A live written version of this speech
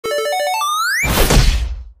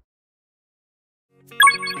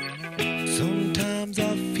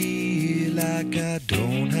like I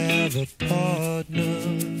don't have a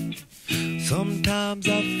partner. Sometimes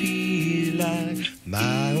I feel like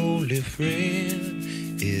my only friend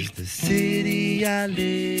is the city I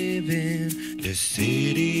live in, the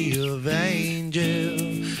city of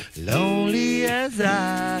angels. Lonely as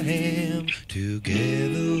I am,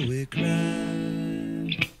 together we cry.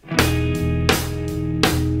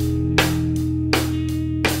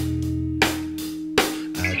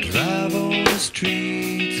 Drive on the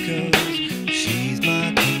streets 'cause she's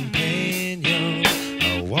my companion.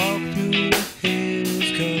 I walk through the hills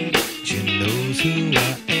 'cause she knows who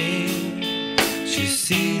I am. She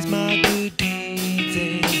sees my good deeds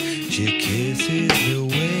and she kisses me